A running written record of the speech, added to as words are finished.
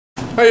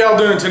How y'all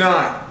doing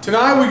tonight?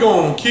 Tonight we're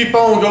going to keep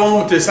on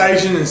going with this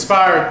Asian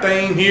inspired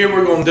theme here.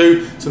 We're going to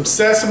do some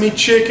sesame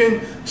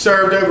chicken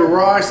served over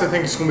rice. I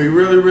think it's going to be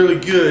really, really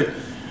good.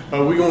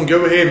 We're going to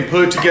go ahead and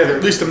put it together,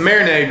 at least a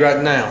marinade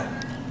right now.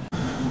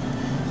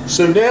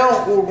 So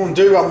now what we're going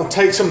to do, I'm going to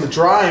take some of the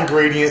dry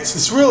ingredients.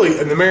 It's really,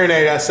 in the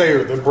marinade I say,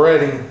 or the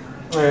breading,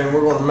 and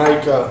we're going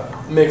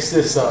to mix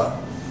this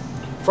up.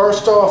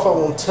 First off, I'm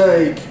going to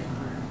take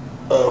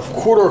a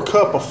quarter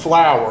cup of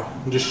flour,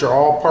 just your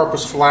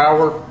all-purpose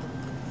flour.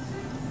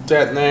 Put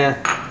that in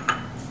there.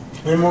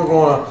 Then we're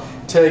going to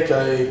take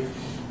a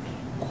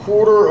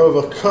quarter of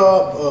a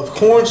cup of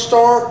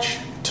cornstarch,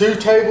 2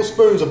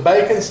 tablespoons of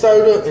baking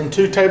soda, and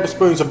 2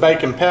 tablespoons of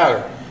baking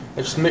powder.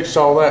 I just mixed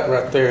all that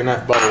right there in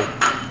that bowl.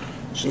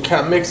 Just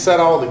kind of mix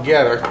that all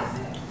together.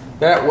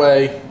 That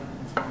way,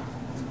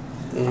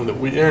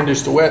 when we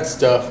introduce the wet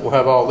stuff, we'll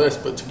have all this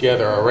put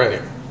together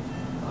already.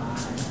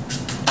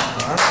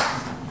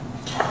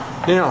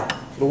 Now,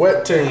 the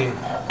wet team.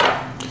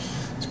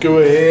 Let's go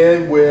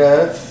ahead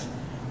with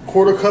a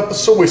quarter cup of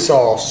soy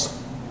sauce.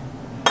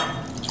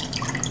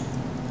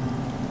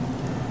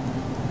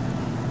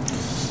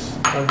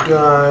 I've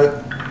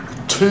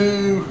got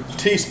 2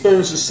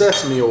 teaspoons of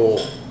sesame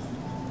oil.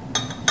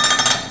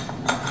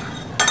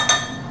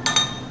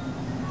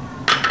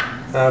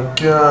 I've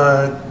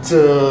got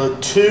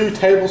 2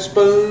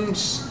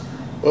 tablespoons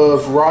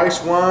of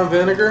rice wine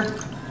vinegar.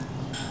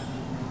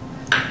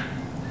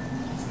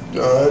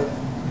 Got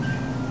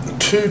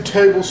 2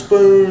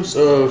 tablespoons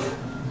of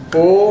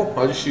oil.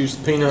 I just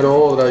used peanut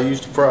oil that I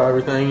used to fry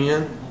everything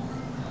in.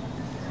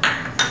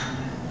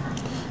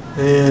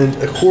 And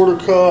a quarter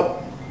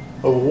cup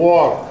of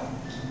water.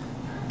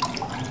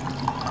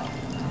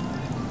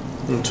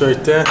 I'm going to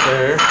take that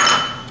there.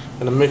 I'm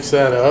going to mix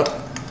that up.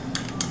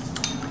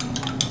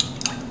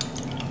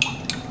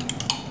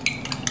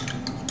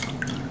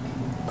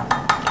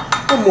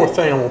 One more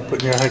thing I'm going to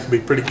put in here I think will be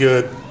pretty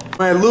good.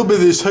 Add a little bit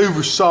of this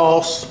Hoover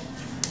sauce.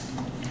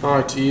 I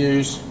like to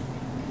use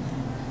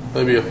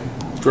maybe a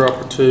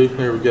drop or 2.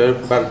 There we go.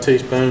 About a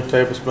teaspoon,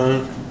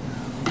 tablespoon.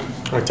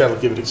 I think that'll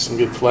give it some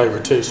good flavor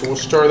too. So we'll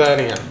stir that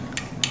in.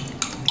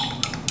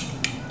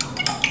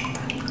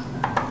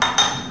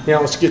 Now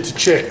let's get to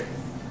chicken.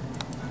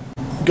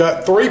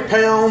 Got 3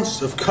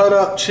 pounds of cut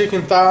up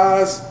chicken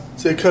thighs.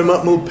 So they cut them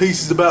up in little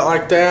pieces about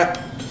like that.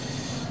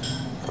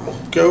 I'm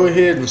going to go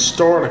ahead and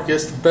start. I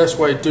guess the best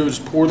way to do it is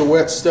pour the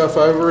wet stuff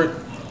over it.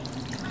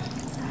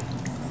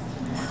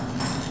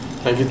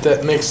 I get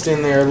that mixed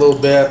in there a little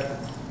bit.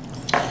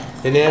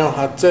 And now,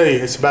 I'll tell you,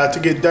 it's about to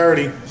get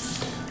dirty.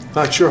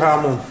 Not sure how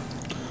I'm going to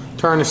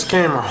turn this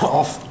camera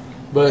off,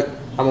 but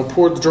I'm going to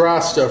pour the dry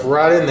stuff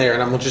right in there,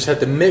 and I'm going to just have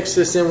to mix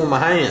this in with my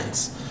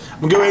hands.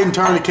 I'm going to go ahead and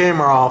turn the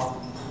camera off.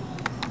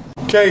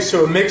 Okay,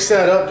 so I mixed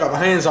that up, got my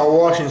hands all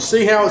washed, and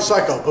see how it's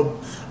like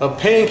a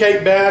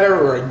pancake batter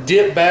or a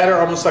dip batter,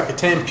 almost like a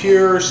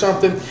tempura or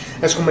something.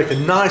 That's going to make a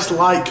nice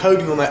light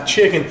coating on that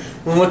chicken.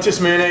 We're going to let this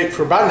marinate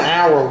for about an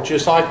hour,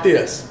 just like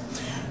this.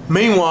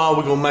 Meanwhile,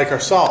 we're going to make our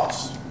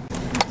sauce.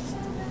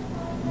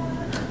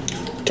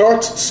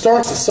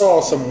 Start the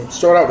sauce. I'm going to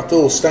start out with a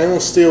little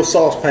stainless steel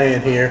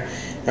saucepan here.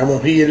 I'm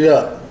going to heat it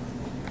up.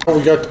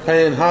 We got the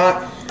pan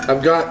hot.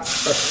 I've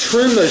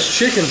trimmed those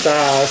chicken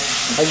thighs.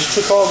 I just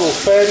took all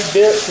those fatty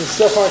bits and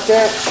stuff like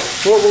that.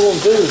 What we're going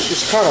to do is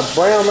just kind of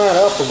brown that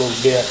up a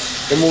little bit,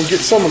 and we'll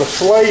get some of the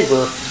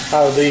flavor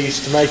out of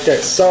these to make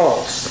that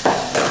sauce.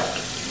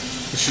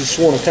 You just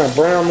want to kind of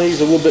brown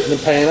these a little bit in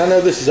the pan. I know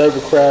this is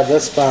overcrowded.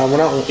 That's fine. We're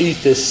not going to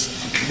eat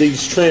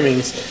these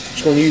trimmings. We're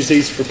just going to use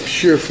these for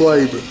pure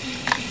flavor.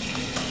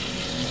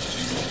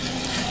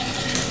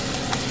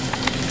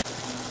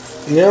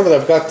 Now that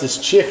I've got this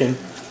chicken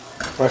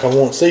like I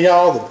want, see how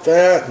all the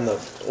fat and the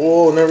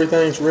oil and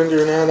everything's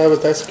rendering out of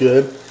it? That's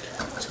good.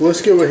 So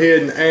let's go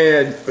ahead and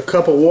add a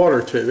cup of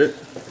water to it.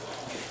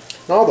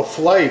 And all the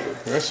flavor.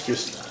 That's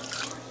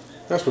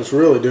what's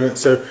really doing it.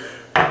 So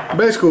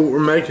basically what we're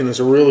making is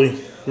a really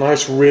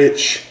nice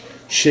rich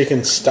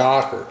chicken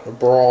stock or a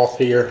broth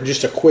here.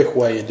 Just a quick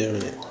way of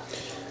doing it.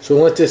 So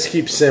we'll let this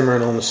keep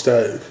simmering on the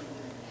stove.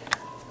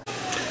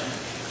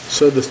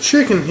 So the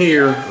chicken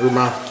here, or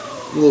my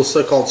little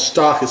so-called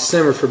stock, is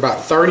simmered for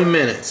about 30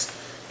 minutes.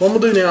 What I'm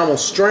going to do now, I'm going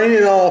to strain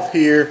it off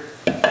here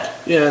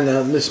in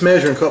this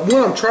measuring cup.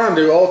 What I'm trying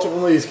to do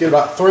ultimately is get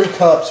about 3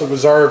 cups of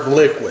reserved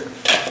liquid.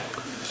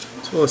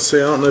 So let's see,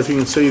 I don't know if you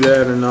can see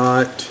that or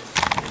not.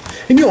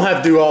 And you don't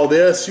have to do all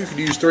this. You could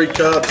use 3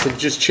 cups of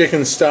just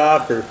chicken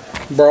stock or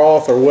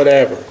broth or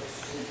whatever.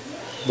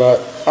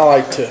 But I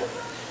like to,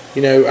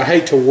 I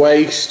hate to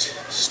waste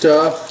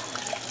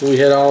stuff. We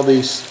had all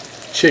these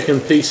chicken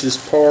pieces,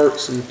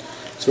 parts, and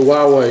so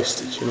why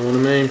waste it, you know what I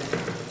mean?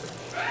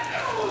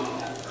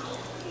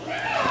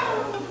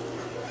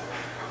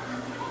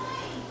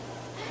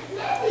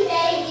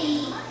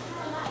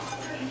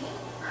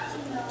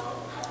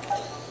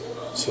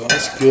 So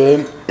that's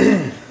good.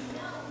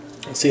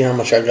 Let's see how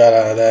much I got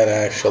out of that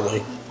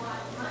actually.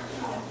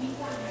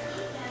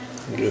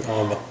 Get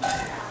all the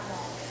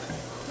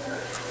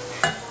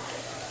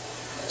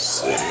Let's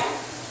see.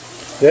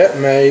 That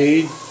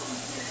made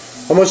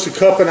almost a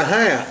cup and a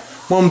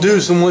half. What I'm gonna do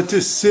is I'm gonna let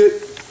this sit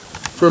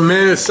for a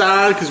minute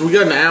aside because we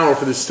got an hour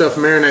for this stuff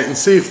to marinate, and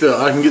see if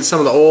I can get some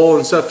of the oil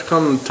and stuff to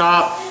come on the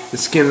top and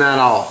skin that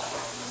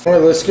off. All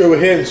right, let's go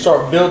ahead and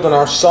start building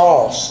our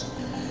sauce.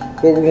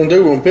 What we're gonna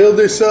do, we're gonna build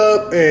this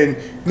up, and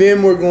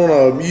then we're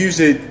gonna use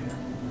it,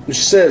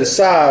 just set it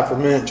aside for a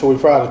minute until we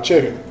fry the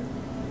chicken.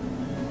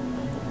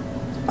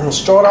 I'm gonna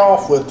start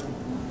off with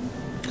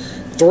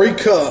 3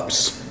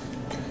 cups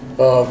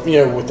of,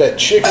 with that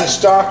chicken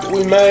stock that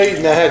we made,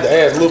 and I had to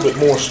add a little bit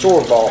more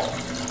store-bought.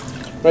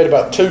 Made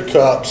about 2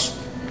 cups,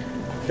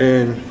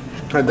 and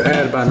had to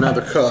add about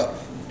another cup.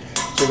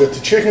 So we got the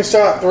chicken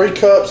stock, 3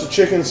 cups of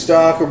chicken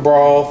stock or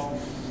broth.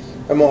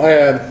 I'm gonna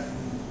add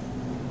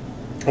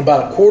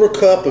about a 1/4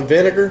 cup of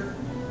vinegar.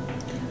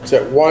 It's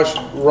that rice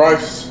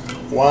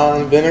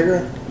wine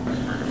vinegar.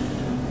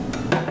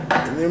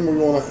 And then we're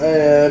gonna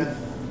add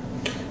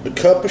a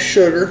cup of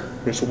sugar.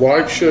 It's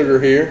white sugar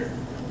here.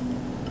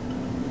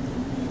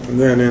 Put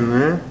that in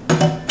there.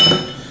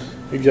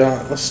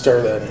 Let's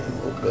stir that in a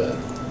little bit.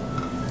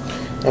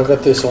 I've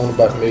got this on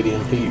about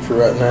medium heat for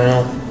right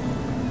now.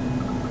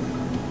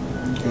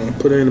 I'm going to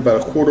put in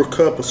about a 1/4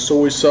 cup of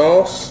soy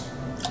sauce.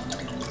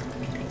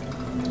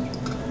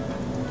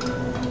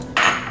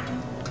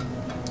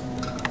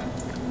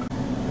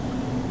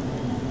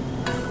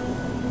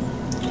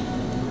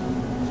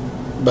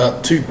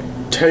 About 2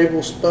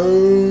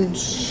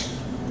 tablespoons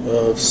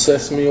of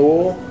sesame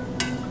oil.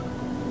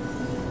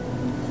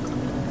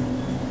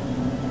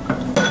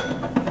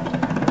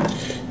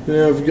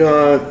 Then I've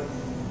got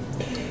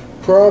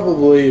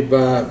probably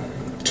about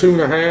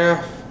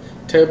 2.5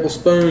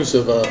 tablespoons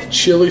of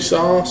chili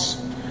sauce.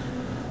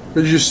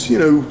 But just,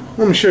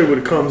 let me show you what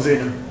it comes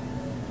in.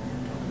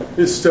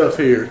 This stuff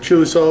here,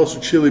 chili sauce or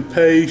chili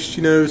paste,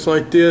 it's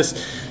like this.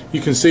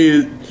 You can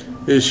see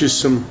it's just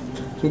some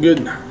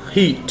good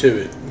heat to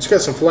it. It's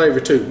got some flavor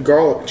too.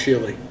 Garlic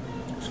chili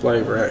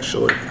flavor,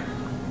 actually.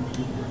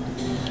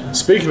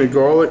 Speaking of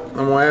garlic,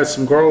 I'm going to add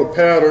some garlic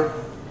powder.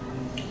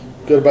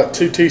 Got about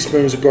 2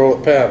 teaspoons of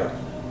garlic powder.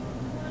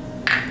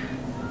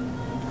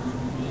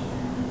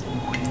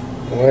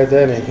 I'll add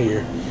that in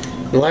here.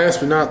 And last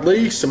but not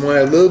least, I'm going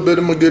to add a little bit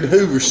of my good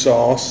Hoover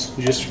sauce,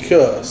 just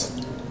because.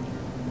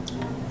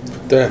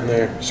 Put that in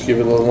there, just give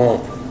it a little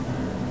lump.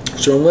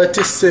 So I'll let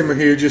this simmer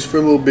here just for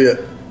a little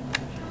bit.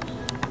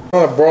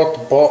 I brought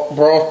the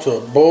broth to a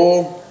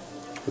boil,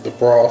 with the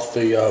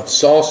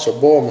sauce to a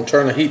boil. I'm going to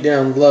turn the heat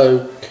down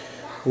low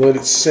and let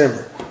it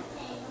simmer.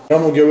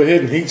 I'm going to go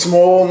ahead and heat some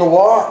oil in the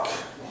wok.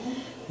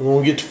 We're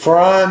going to get to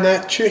frying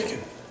that chicken.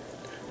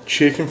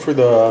 Chicken for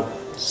the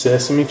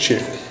sesame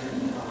chicken.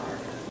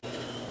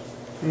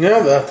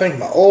 Now that I think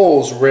my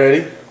oil's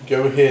ready,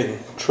 go ahead and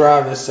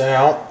try this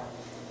out.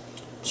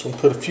 So I'm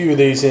going to put a few of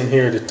these in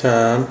here at a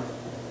time.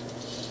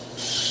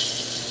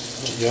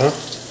 There we go.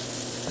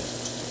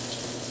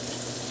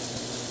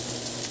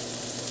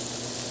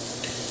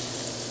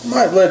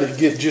 Might let it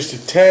get just a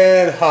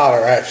tad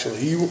hotter,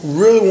 actually. You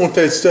really want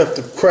that stuff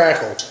to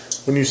crackle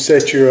when you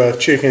set your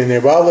chicken in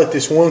there. But I'll let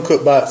this one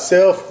cook by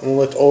itself and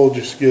let the oil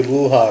just get a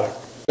little hotter.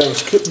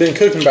 It's been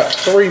cooking about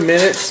 3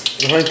 minutes.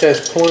 I think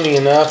that's plenty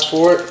enough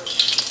for it.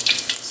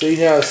 See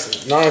how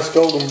it's nice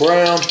golden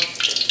brown?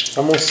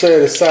 I'm going to set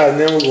it aside, and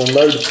then we're going to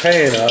load the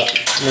pan up.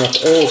 Now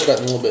the oil's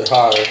gotten a little bit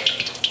hotter.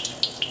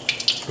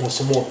 Want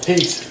some more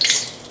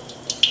pieces.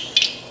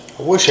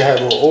 I wish I had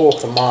a little oil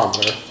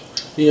thermometer.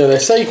 They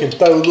say you can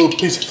throw a little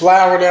piece of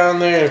flour down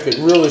there, and if it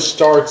really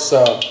starts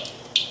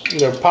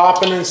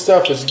popping and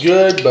stuff, it's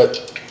good, but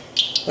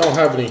I don't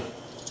have any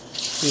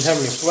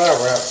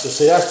flour out. So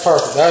see, that's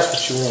perfect. That's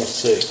what you want to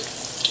see.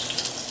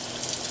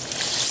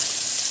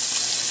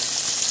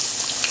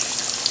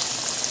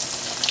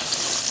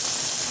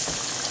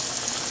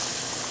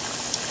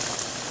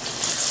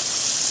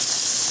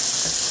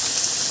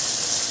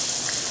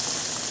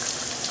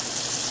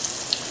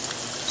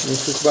 I'm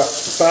going to cook about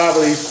 5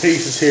 of these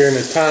pieces here at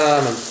a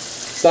time and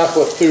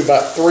cycle it through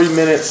about 3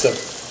 minutes of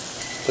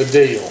the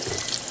deal.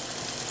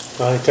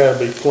 I think that'll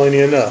be plenty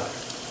enough.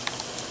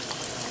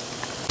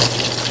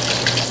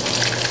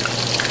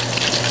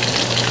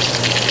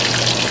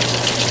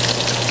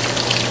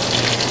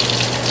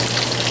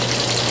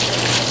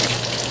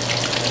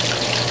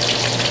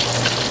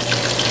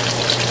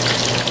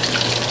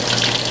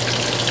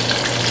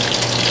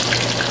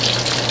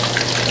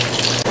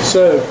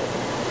 So,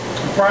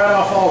 fried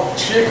off all the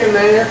chicken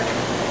there.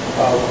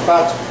 We're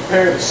about to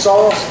prepare the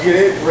sauce, get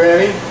it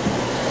ready.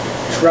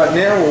 So right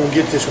now we're going to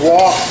get this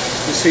wok,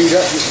 just heat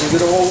up, get some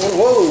good oil.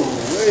 Whoa,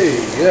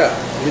 hey, yeah.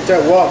 Get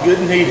that wok good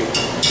and heated.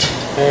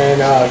 And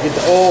get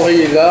the oil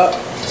heated up.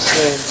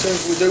 And as soon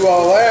as we do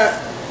all that,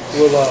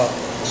 we'll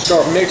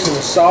start mixing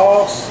the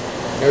sauce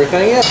and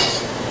everything else.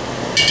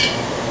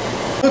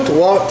 Put the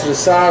wok to the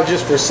side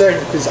just for a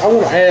second because I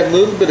want to add a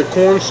little bit of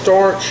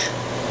cornstarch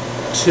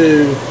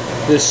to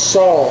this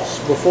sauce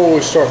before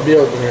we start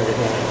building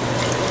everything.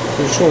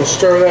 We just want to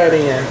stir that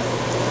in.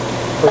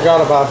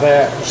 Forgot about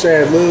that. Just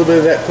add a little bit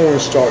of that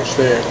cornstarch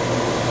there.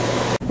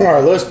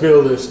 Alright, let's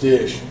build this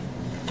dish.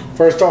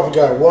 First off, we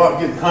got a wok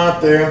getting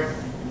hot there.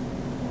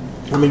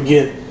 I'm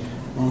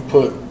gonna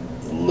put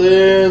a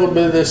little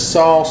bit of this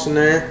sauce in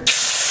there. Ooh, yeah,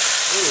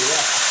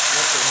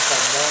 that's what I'm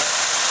talking about.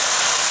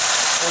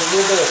 And a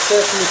little bit of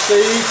sesame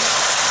seeds.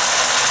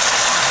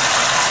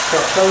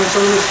 Start throwing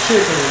some of this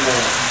chicken in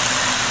there.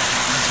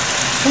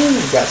 Ooh,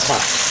 that's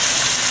hot.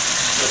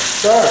 Yes,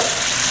 sir.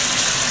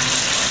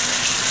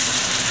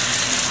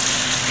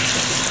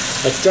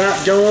 That's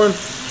that going. A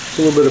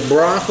little bit of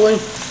broccoli.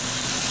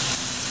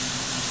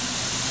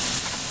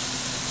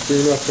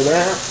 Good enough for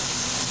that.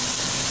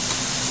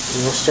 And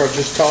we'll start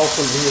just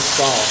tossing in the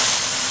sauce.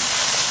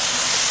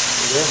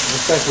 Yeah, I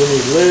think we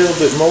need a little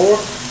bit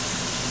more.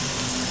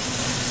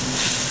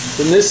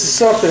 And this is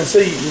something,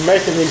 see, you're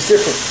making these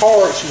different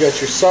parts. You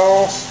got your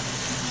sauce,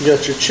 you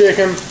got your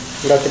chicken,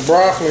 you got the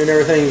broccoli and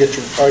everything. You got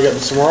I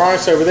got some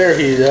rice over there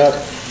heated up,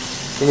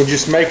 and we'll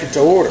just make it to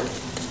order.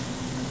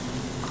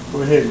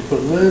 Go ahead and put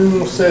a little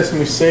more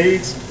sesame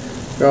seeds.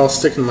 They're all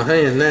sticking in my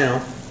hand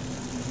now.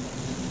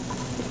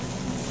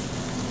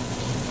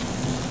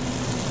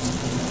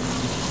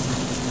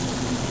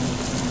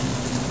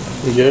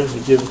 There you go. We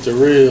give it the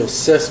real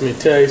sesame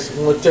taste.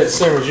 And let that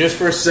simmer just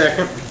for a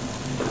second.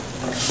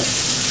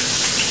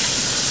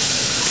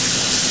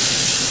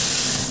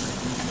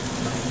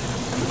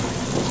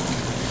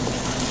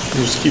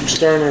 And just keep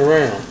stirring it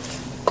around.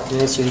 And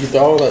that's when you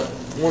get all that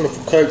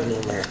wonderful coating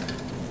in there.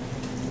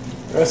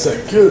 That's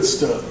that good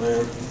stuff,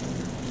 man.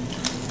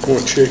 More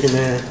chicken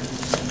there.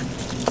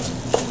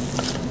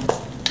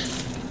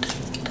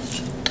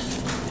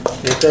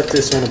 I've got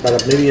this on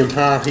about a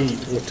medium-high heat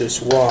with this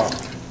wok.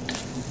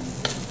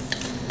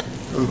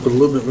 I'm gonna put a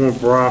little bit more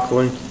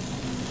broccoli.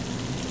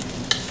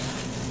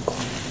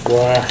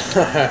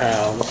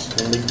 Wow, this is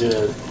gonna be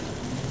good.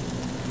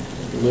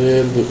 A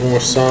little bit more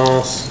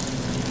sauce.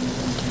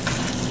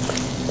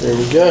 There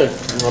we go.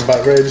 I'm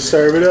about ready to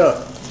serve it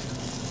up.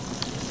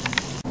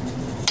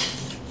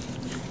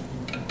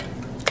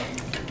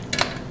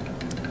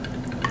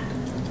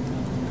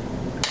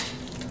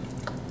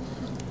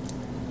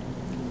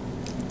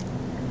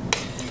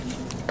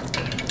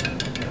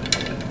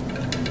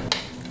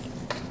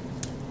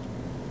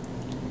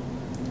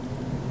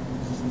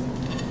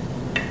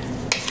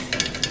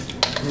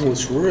 Oh,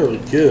 it's really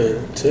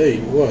good, I'll tell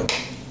you what.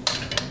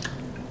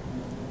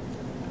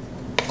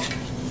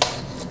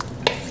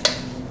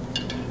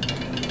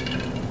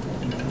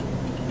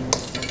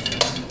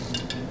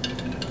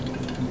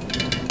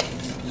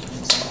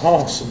 It's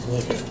awesome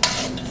looking.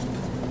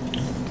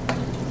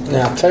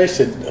 Now I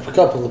tasted a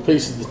couple of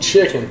pieces of the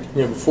chicken,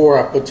 before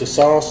I put the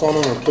sauce on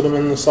them or put them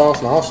in the sauce,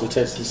 and I also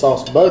tasted the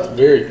sauce. Both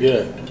very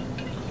good.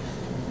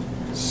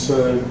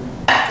 So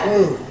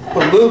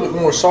put a little bit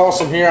more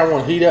sauce in here. I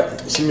want to heat up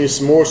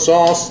some more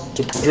sauce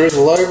to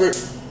drizzle over it.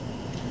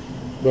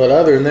 But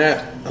other than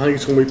that, I think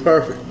it's going to be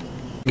perfect.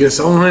 I guess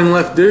the only thing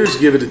left to do is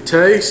give it a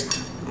taste.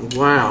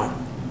 Wow.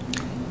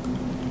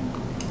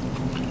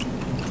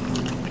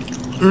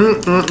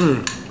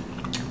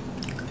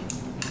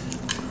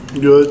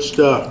 Good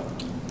stuff.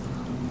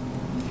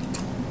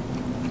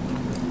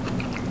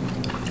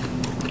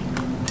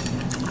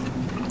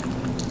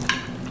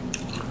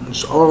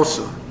 It's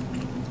awesome.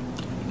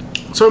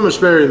 So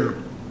much better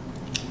than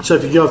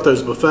if you go off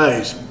those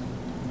buffets.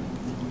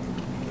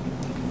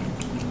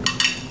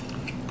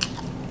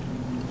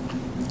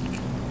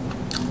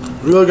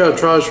 You really got to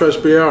try this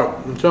recipe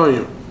out. I'm telling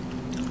you.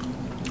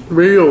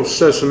 Real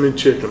sesame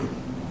chicken.